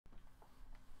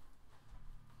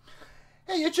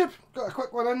Hey YouTube, got a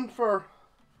quick one in for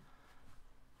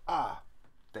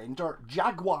Fender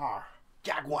Jaguar.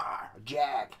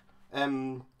 Jag.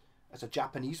 It's a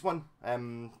Japanese one.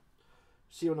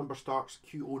 Serial number starts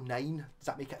Q09. Does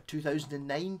that make it a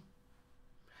 2009?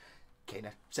 Kind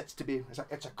of sits to be.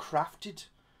 It's a crafted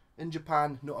in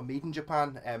Japan, not a made in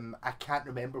Japan. I can't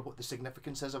remember what the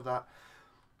significance is of that,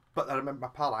 but I remember my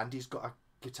pal Andy's got a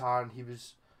guitar and he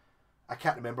was. I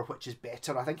can't remember which is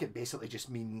better. I think it basically just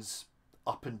means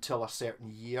up until a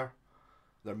certain year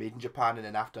they're made in Japan, and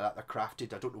then after that they're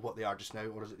crafted. I don't know what they are just now,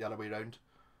 or is it the other way around?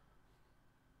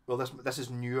 Well, this is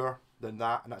newer than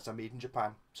that, and that's a made in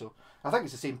Japan. So I think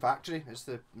it's the same factory. It's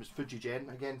Fuji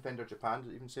Gen again, Fender Japan.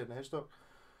 Does it even say in the headstock?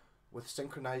 With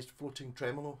synchronized floating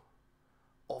tremolo,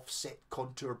 offset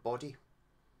contour body.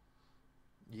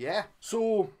 Yeah.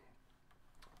 So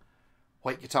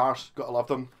white guitars, gotta love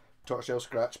them. Tortoiseshell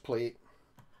scratch plate.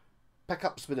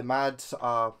 Pickups with the mad.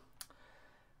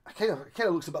 It kind of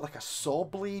looks a bit like a saw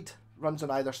blade. Runs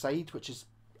on either side, which is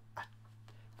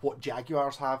what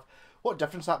Jaguars have. What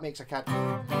difference that makes, I can't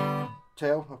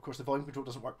tell. Of course, the volume control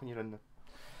doesn't work when you're in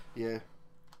the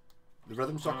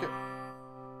rhythm circuit.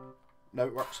 Now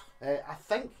it works. I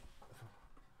think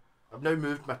I've now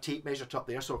moved my tape measure to up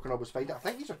there so I can always find it. I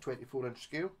think these are 24-inch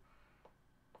scale.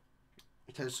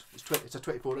 It is. It's a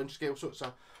 24-inch scale, so it's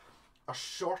a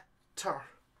shorter.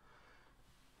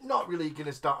 Not really going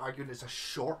to start arguing it's a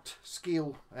short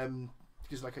scale,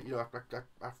 because like a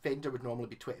Fender would normally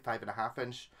be 25.5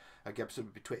 inch, a Gibson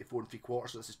would be 24 3/4,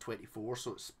 so this is 24.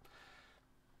 So it's,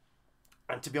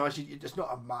 and to be honest, it's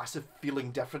not a massive feeling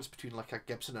difference between like a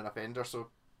Gibson and a Fender, so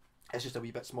it's just a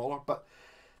wee bit smaller. But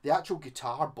the actual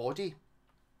guitar body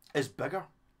is bigger,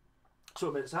 so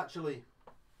I mean it's actually.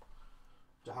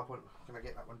 Do I have one? Can I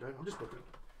get that one down? I'm just looking.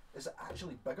 Is it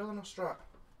actually bigger than a Strat?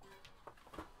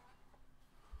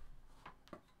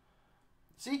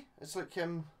 See, it's like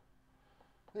there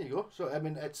you go. So I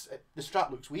mean, the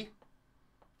Strat looks wee,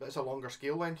 but it's a longer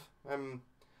scale length.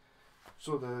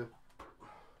 So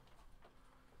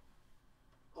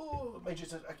I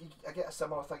get a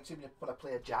similar thing to when I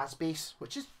play a jazz bass,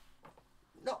 which is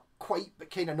not quite, but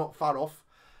kind of not far off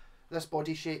this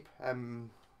body shape. The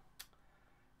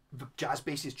jazz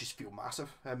basses just feel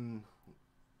massive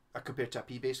compared to a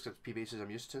P bass, because P basses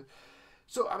I'm used to.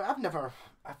 So I mean,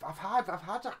 I've had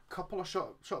a couple of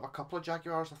sort of a couple of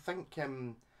Jaguars. I think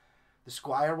the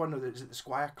Squire one, or is it the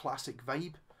Squire Classic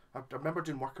Vibe? I remember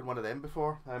doing work on one of them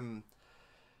before.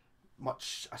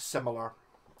 Much a similar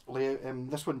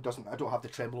layout. This one doesn't. I don't have the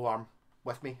tremolo arm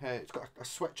with me. It's got a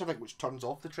switch, I think, which turns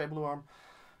off the tremolo arm.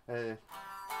 I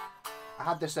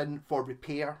had this in for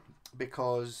repair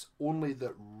because only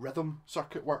the rhythm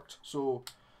circuit worked. So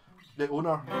the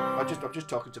owner, I'm just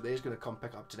talking to him. He's going to come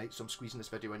pick it up tonight, so I'm squeezing this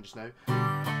video in just now.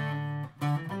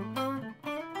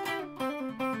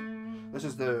 This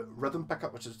is the rhythm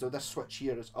pickup, which is this switch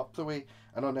here is up the way,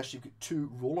 and on this you've got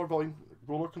two roller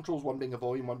controls, one being a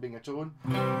volume, one being a tone.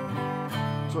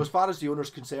 So as far as the owner's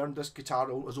concerned, this guitar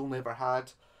has only ever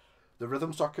had the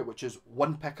rhythm circuit, which is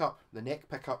one pickup, the neck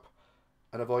pickup,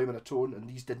 and a volume and a tone, and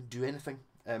these didn't do anything.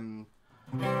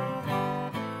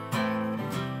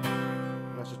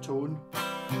 That's a tone, a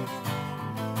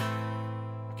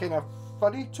kind of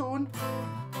funny tone,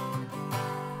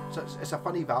 so it's a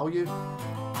funny value,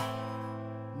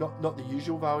 not the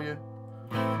usual value,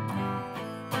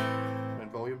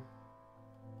 and volume.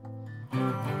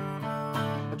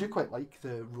 I do quite like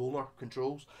the roller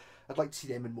controls. I'd like to see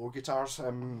them in more guitars.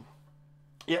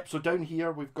 Yep, so down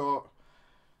here we've got,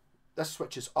 this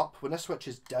switch is up. When this switch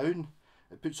is down,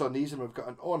 it puts on these, and we've got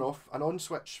an on-off, an on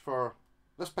switch for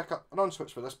this pickup, an on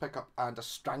switch for this pickup, and a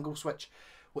strangle switch,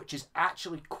 which is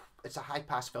actually, it's a high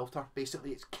pass filter.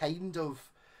 Basically, it's kind of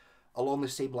along the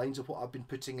same lines of what I've been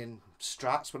putting in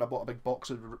Strats when I bought a big box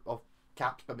of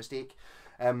caps by mistake.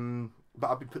 But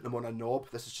I've been putting them on a knob.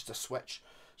 This is just a switch.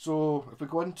 So if we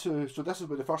go into, so this is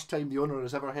the first time the owner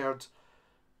has ever heard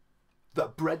the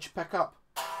bridge pickup.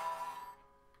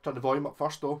 Turn the volume up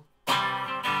first though.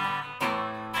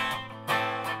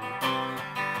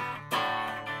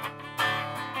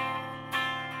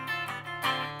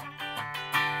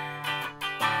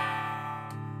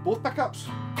 Both pickups.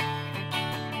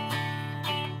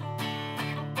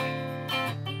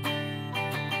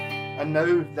 And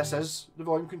now this is the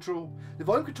volume control. The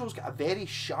volume control's got a very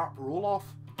sharp roll off.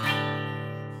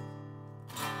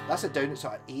 That's it down, it's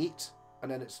at 8,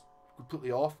 and then it's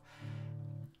completely off.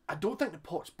 I don't think the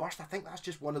pot's burst. I think that's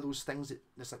just one of those things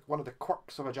that's like one of the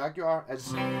quirks of a Jaguar,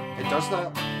 is it does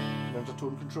that. There's a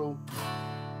tone control,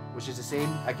 which is the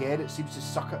same. Again, it seems to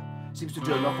seems to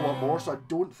do an awful lot more, so I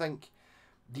don't think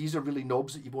these are really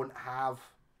knobs that you won't have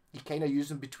you kind of use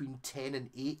them between 10 and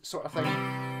 8 sort of thing.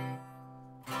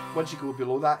 Once you go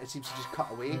below that, it seems to just cut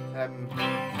away.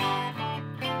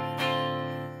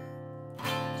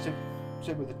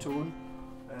 Same with the tone.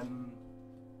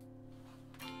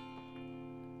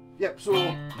 Yep, so,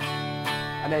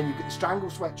 and then you get the strangle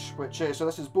switch, which, so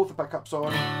this is both the pickups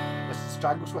on, this is the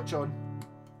strangle switch on.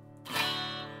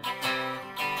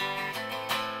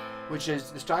 Which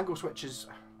is, the strangle switch is,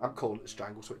 I'm calling it the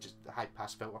strangle switch, is the high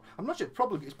pass filter. I'm not sure,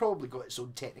 it's probably got its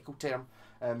own technical term.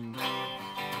 I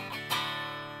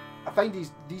find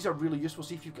these are really useful.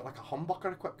 See if you've got like a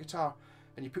humbucker equipped guitar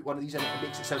and you put one of these in, it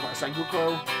makes it sound like a single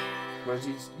coil. Whereas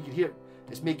you can hear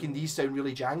it's making these sound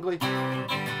really jangly.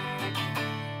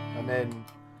 And then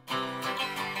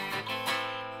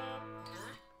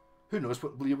who knows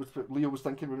what Leo was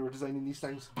thinking when we were designing these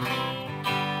things.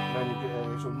 And then you've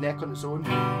got so neck on its own.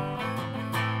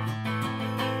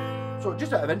 So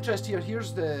just out of interest here,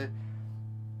 here's we're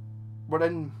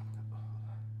in.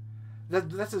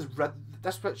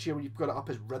 This switch here, you've got it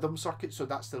up as rhythm circuit, so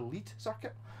that's the lead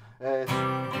circuit. So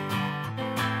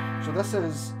this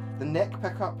is the neck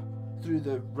pickup through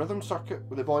the rhythm circuit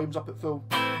with the volumes up at full.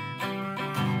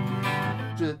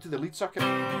 To the lead circuit.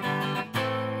 When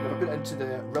I put it into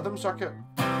the rhythm circuit,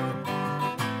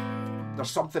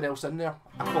 there's something else in there.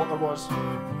 I thought there was.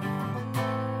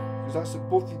 Because that's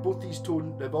both these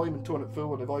tone, the volume and tone at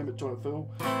full and the volume and tone at full.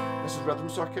 This is rhythm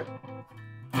circuit.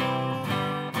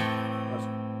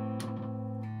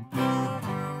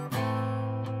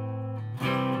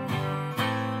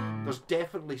 There's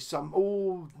definitely some,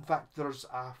 in fact there's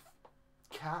a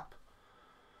cap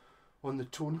on the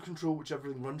tone control which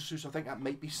everything runs through, so I think that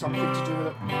might be something to do with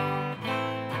it.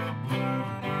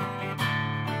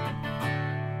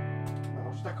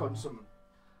 I'll stick on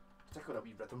a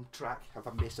wee rhythm track if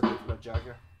I mess about with a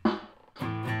Jaguar.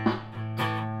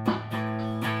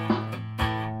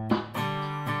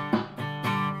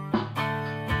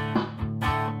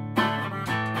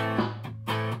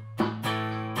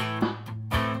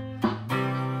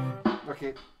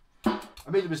 Okay, I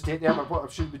made a mistake there, but what I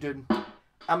should be doing,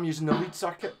 I'm using the lead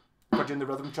circuit for doing the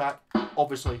rhythm track.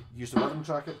 Obviously, use the rhythm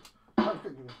track. That's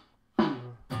good.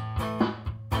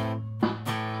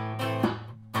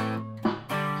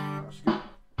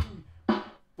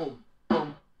 Boom,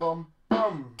 boom, boom,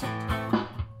 boom.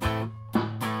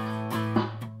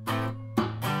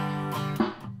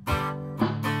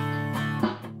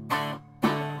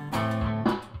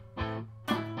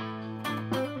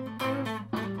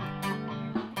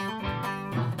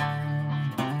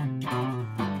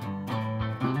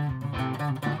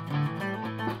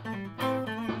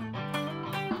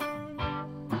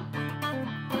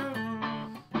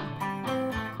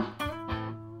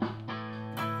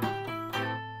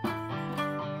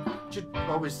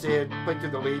 Always say, point to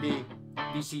the lady,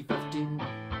 VC15.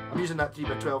 I'm using that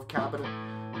 3x12 cabinet.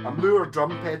 A Moore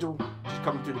drum pedal just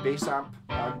coming through the bass amp,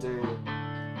 and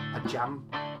a Jam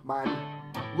Man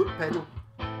loop pedal.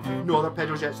 No other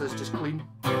pedals yet, so it's just clean.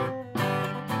 Try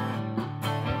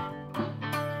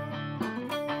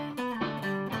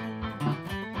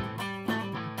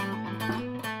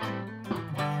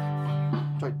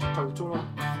to turn the tone on.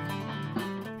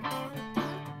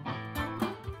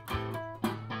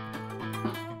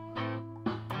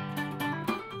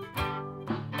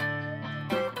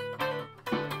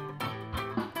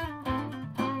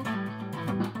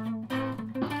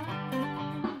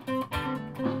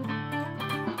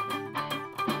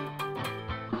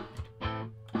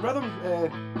 Rhythm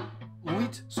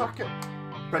lead circuit,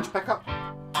 bridge pickup.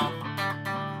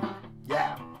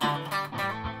 Yeah.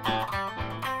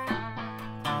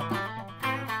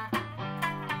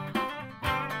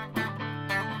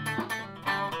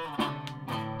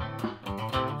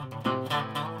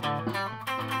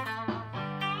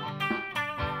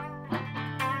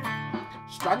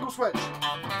 Strangle switch.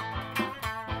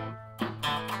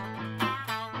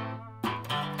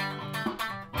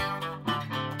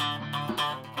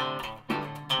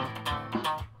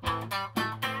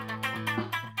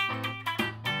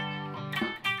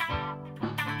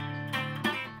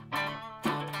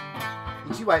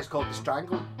 See why it's called the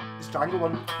strangle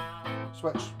one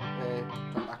switch. Turn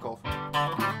it back off.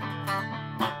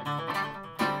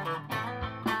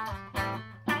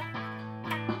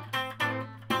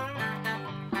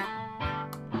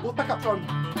 Both pickups on.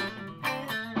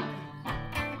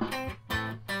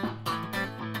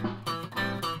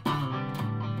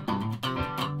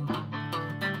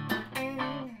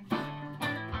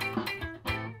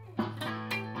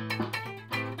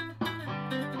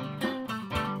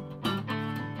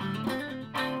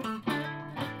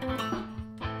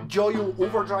 Joyo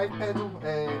overdrive pedal,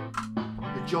 the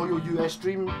Joyo US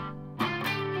Dream.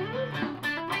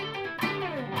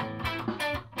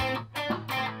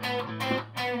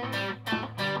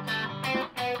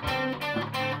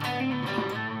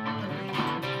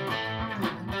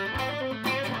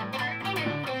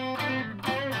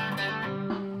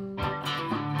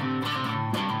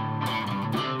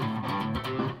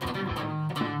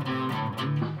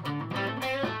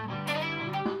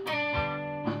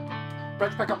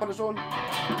 bridge pickup on its own.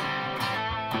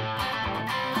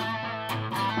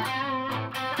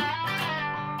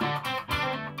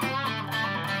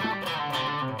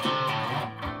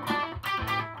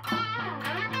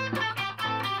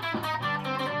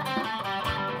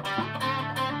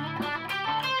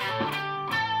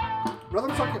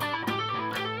 Rhythm circuit.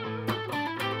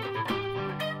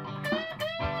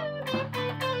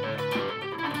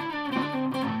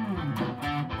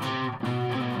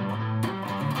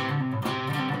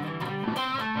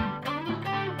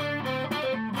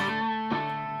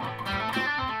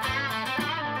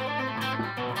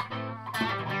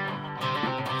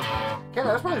 Okay,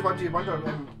 that's one of those ones you wonder,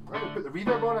 I don't put the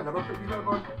reverb on it, never put reverb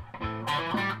on.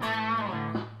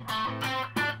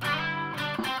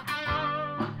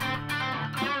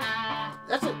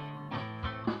 That's it.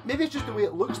 Maybe it's just the way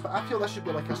it looks, but I feel this should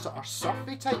be like a sort of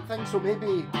surfy type thing, so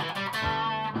maybe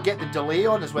get the delay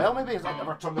on as well, maybe. I've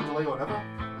never turned the delay on ever,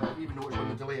 even know which one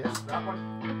the delay is, that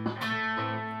one.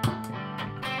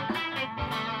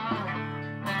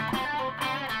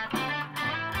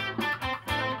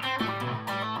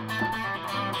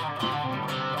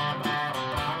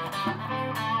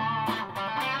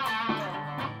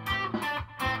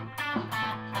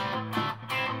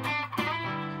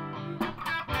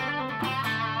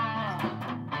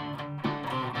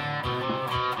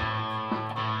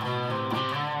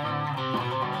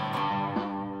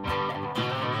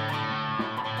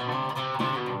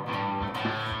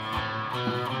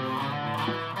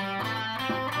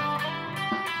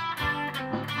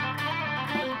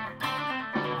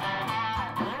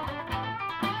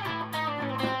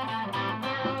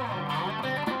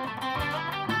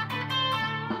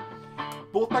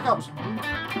 Both pickups.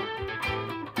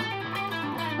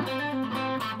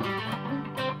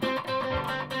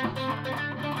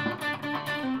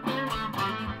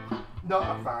 Not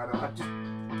a fan of it. I just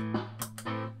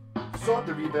sort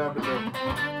the reverb in there.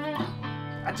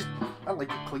 I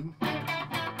like it clean.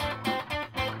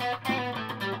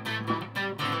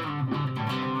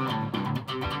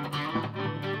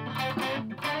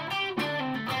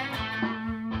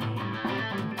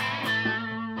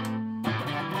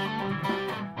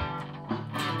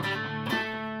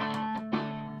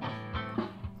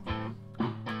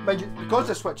 Mind you, because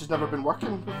the switch has never been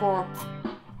working before,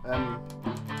 a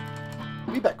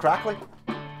wee bit crackly.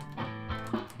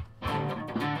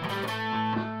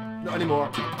 Not anymore.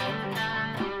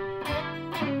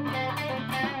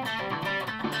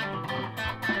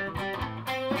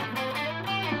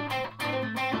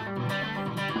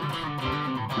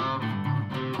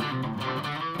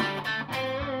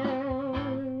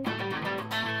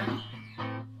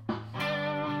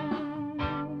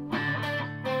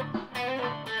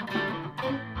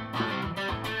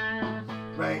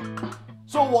 Right.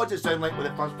 So what does it sound like with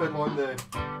the fuzz pedal on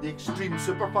the extreme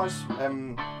super fuzz?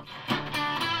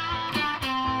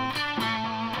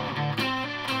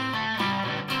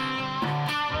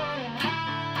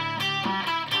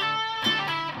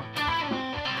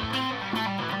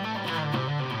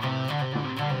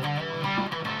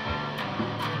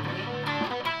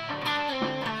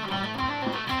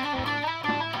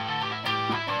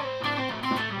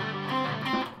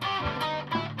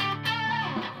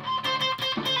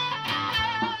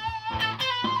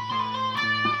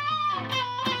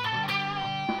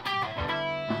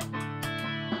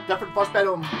 Different fuzz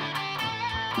pedal.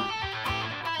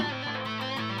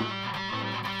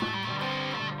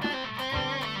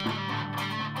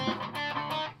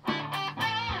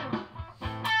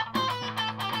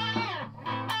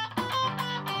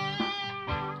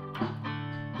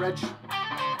 Bridge.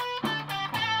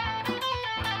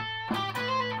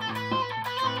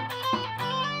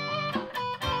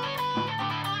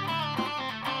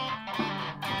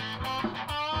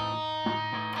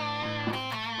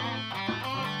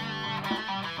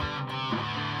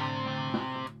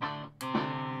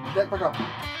 Deck pickup.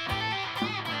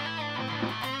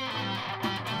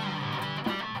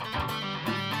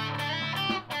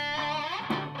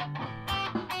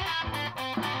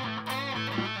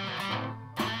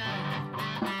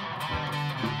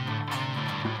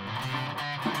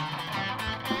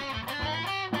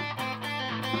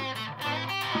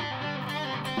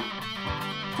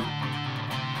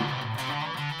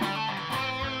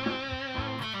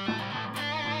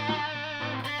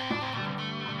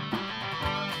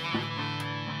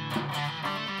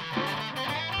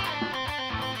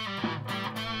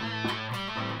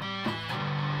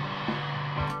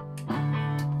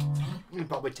 You can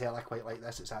probably tell I quite like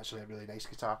this. It's actually a really nice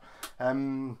guitar.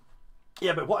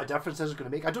 Yeah, but what a difference this is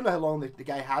going to make. I don't know how long the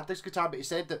guy had this guitar, but he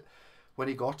said that when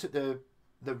he got it, the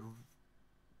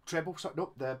treble circuit,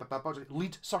 nope, the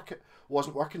lead circuit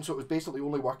wasn't working, so it was basically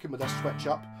only working with this switch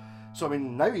up. So I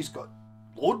mean, now he's got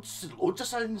loads of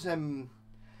sounds. I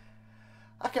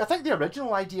think the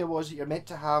original idea was that you're meant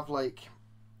to have like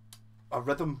a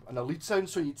rhythm and a lead sound,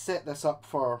 so you'd set this up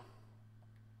for,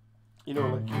 you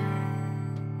know, like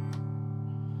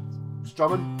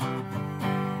strumming.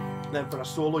 Then for a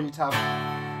solo you'd have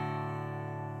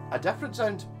a different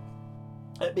sound.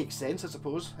 It makes sense, I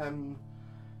suppose.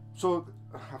 So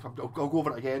I'll go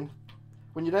over it again.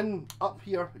 When you're in up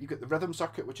here, you get the rhythm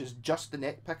circuit, which is just the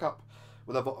neck pickup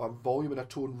with a volume and a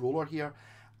tone roller here,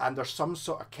 and there's some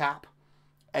sort of cap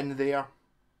in there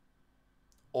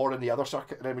or in the other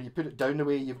circuit. And then when you put it down the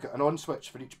way, you've got an on switch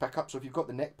for each pickup. So if you've got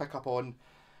the neck pickup on,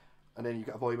 and then you've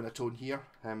got a volume and a tone here.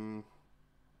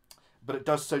 But it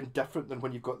does sound different than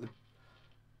when you've got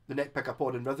the neck pickup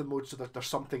on in rhythm mode. So there's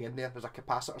something in there. There's a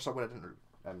capacitor somewhere.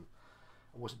 I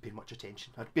wasn't paying much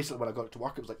attention. Basically, when I got it to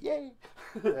work, it was like, yay!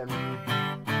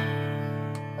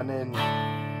 And then,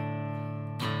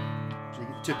 so you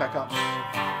get the two pickups,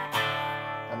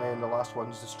 and then the last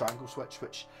one's the strangle switch,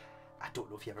 which I don't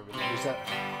know if you ever really use it.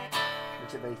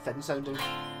 Makes it very thin sounding,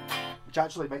 which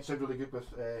actually might sound really good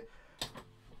with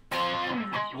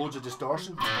loads of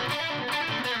distortion.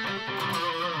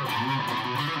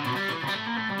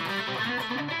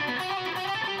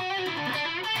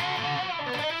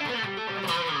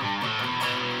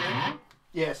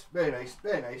 Yes, very nice,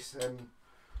 very nice.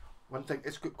 One thing,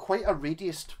 it's got quite a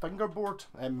radiused fingerboard.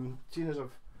 Seeing as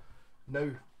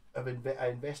I've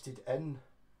invested in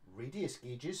radius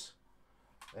gauges,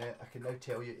 I can now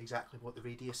tell you exactly what the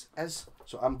radius is.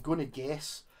 So I'm going to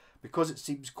guess, because it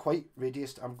seems quite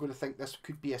radiused, I'm going to think this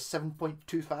could be a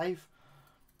 7.25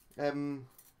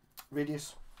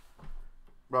 radius.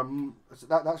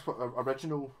 That's what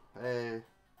original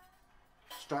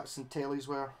Strats and Tellys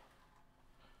were.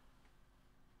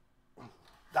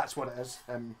 That's what it is.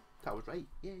 That was right.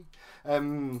 Yay.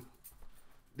 The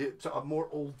sort of more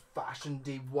old-fashioned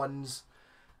day ones,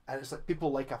 and it's like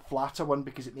people like a flatter one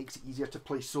because it makes it easier to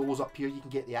play solos up here. You can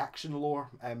get the action lower,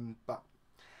 but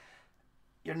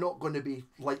you're not going to be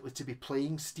likely to be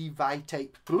playing Steve Vai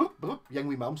type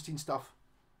Yngwie Malmsteen stuff.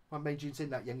 I mind you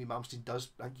saying that Yngwie Malmsteen does.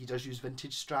 I think he does use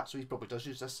vintage Strat, so he probably does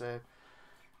use this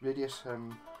radius.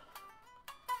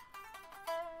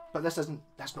 But this isn't.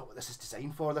 That's not what this is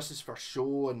designed for. This is for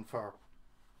show and for.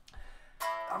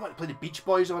 I want to play the Beach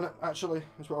Boys on it. Actually,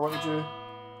 that's what I want to do.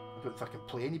 I don't know if I can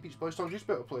play any Beach Boys songs. Just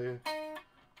better play.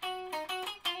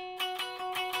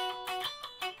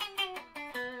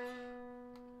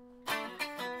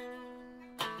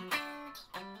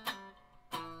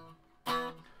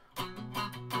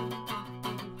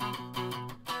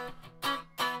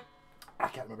 I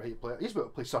can't remember how you play it. I used to be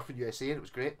able to play Surfing USA and it was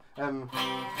great.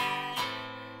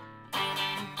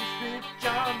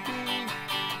 John B.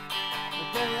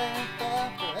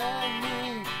 And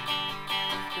me.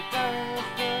 The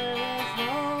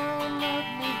won't let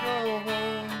me go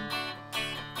home.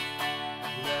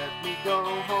 Let me go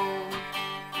home.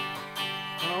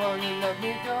 Oh, you let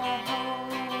me go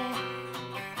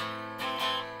home.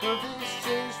 For this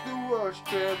is the worst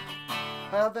trip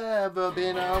I've ever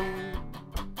been on.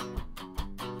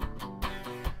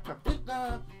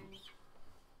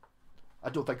 I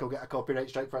don't think I'll get a copyright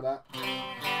strike for that.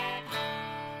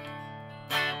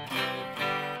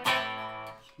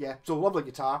 Yeah, so lovely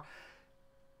guitar.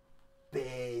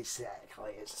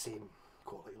 Basically, it's the same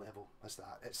quality level as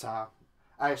that. It's I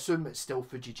assume it's still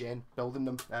Fujigen building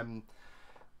them.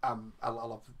 I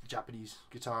love Japanese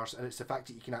guitars, and it's the fact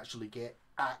that you can actually get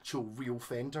actual real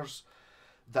Fenders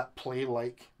that play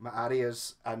like my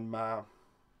Arias and my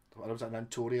what was it, an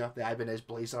Antoria, the Ibanez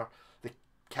Blazer, the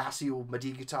Casio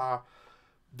MIDI guitar.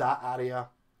 That area,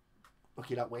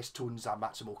 okay, that West Tone's a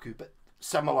Matsumoku, but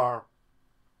similar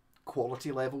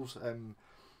quality levels.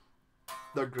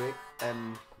 They're great.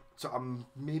 So I'm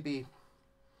maybe.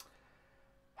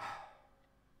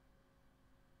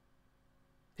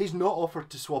 He's not offered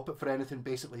to swap it for anything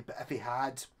basically, but if he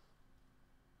had,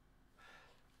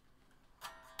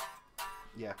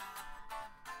 yeah,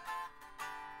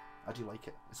 I do like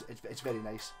it. It's very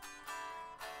nice.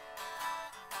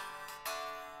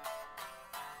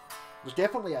 There's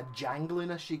definitely a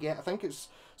jangliness you get. I think it's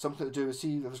something to do with,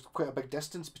 see, there's quite a big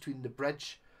distance between the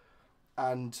bridge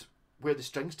and where the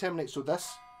strings terminate. So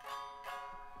this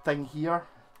thing here,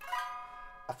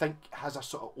 I think, has a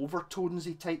sort of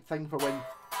overtonesy type thing for when...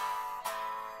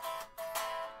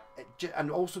 and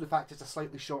also the fact it's a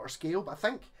slightly shorter scale. But I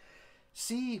think,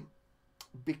 see,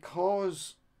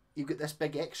 because you've got this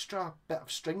big extra bit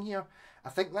of string here, I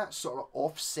think that sort of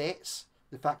offsets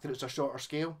the fact that it's a shorter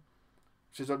scale.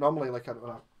 So they're normally like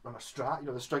a on a Strat, you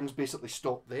know, the strings basically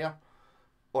stop there,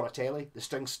 or a Telly, the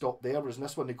strings stop there, whereas in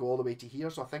this one they go all the way to here,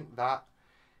 so I think that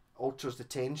alters the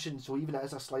tension, so even it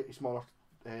is a slightly smaller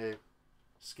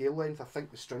scale length, I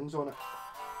think the strings on it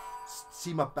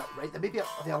seem a bit right. They maybe are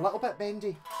they a little bit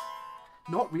bendy?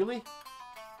 Not really.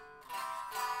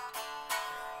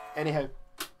 Anyhow,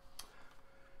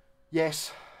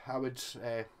 yes, I would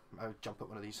jump at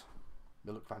one of these.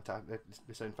 They look fantastic.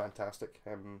 They sound fantastic.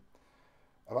 The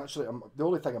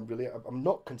only thing I'm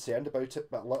not concerned about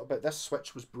it, but a little bit. This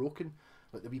switch was broken,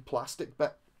 like the wee plastic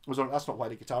bit was on. That's not why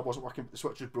the guitar wasn't working, but the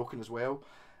switch was broken as well.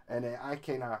 And I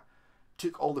kind of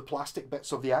took all the plastic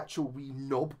bits of the actual wee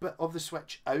knob bit of the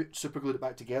switch out, super glued it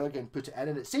back together again, put it in,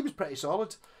 and it seems pretty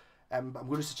solid. I'm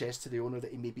going to suggest to the owner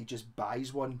that he maybe just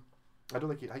buys one. I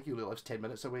think he only lives 10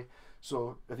 minutes away,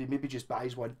 so if he maybe just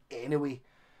buys one anyway,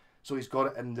 so he's got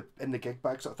it in the gig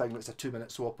bag sort of thing. It's a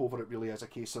 2-minute swap over. It really is a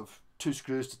case of 2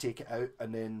 screws to take it out,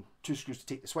 and then 2 screws to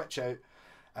take the switch out,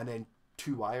 and then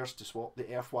 2 wires to swap.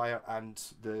 The earth wire and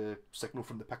the signal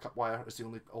from the pickup wire is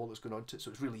all that's going on to it.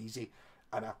 So it's really easy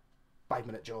and a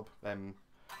 5-minute job.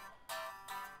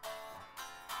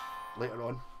 Later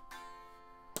on.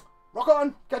 Rock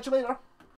on! Catch you later!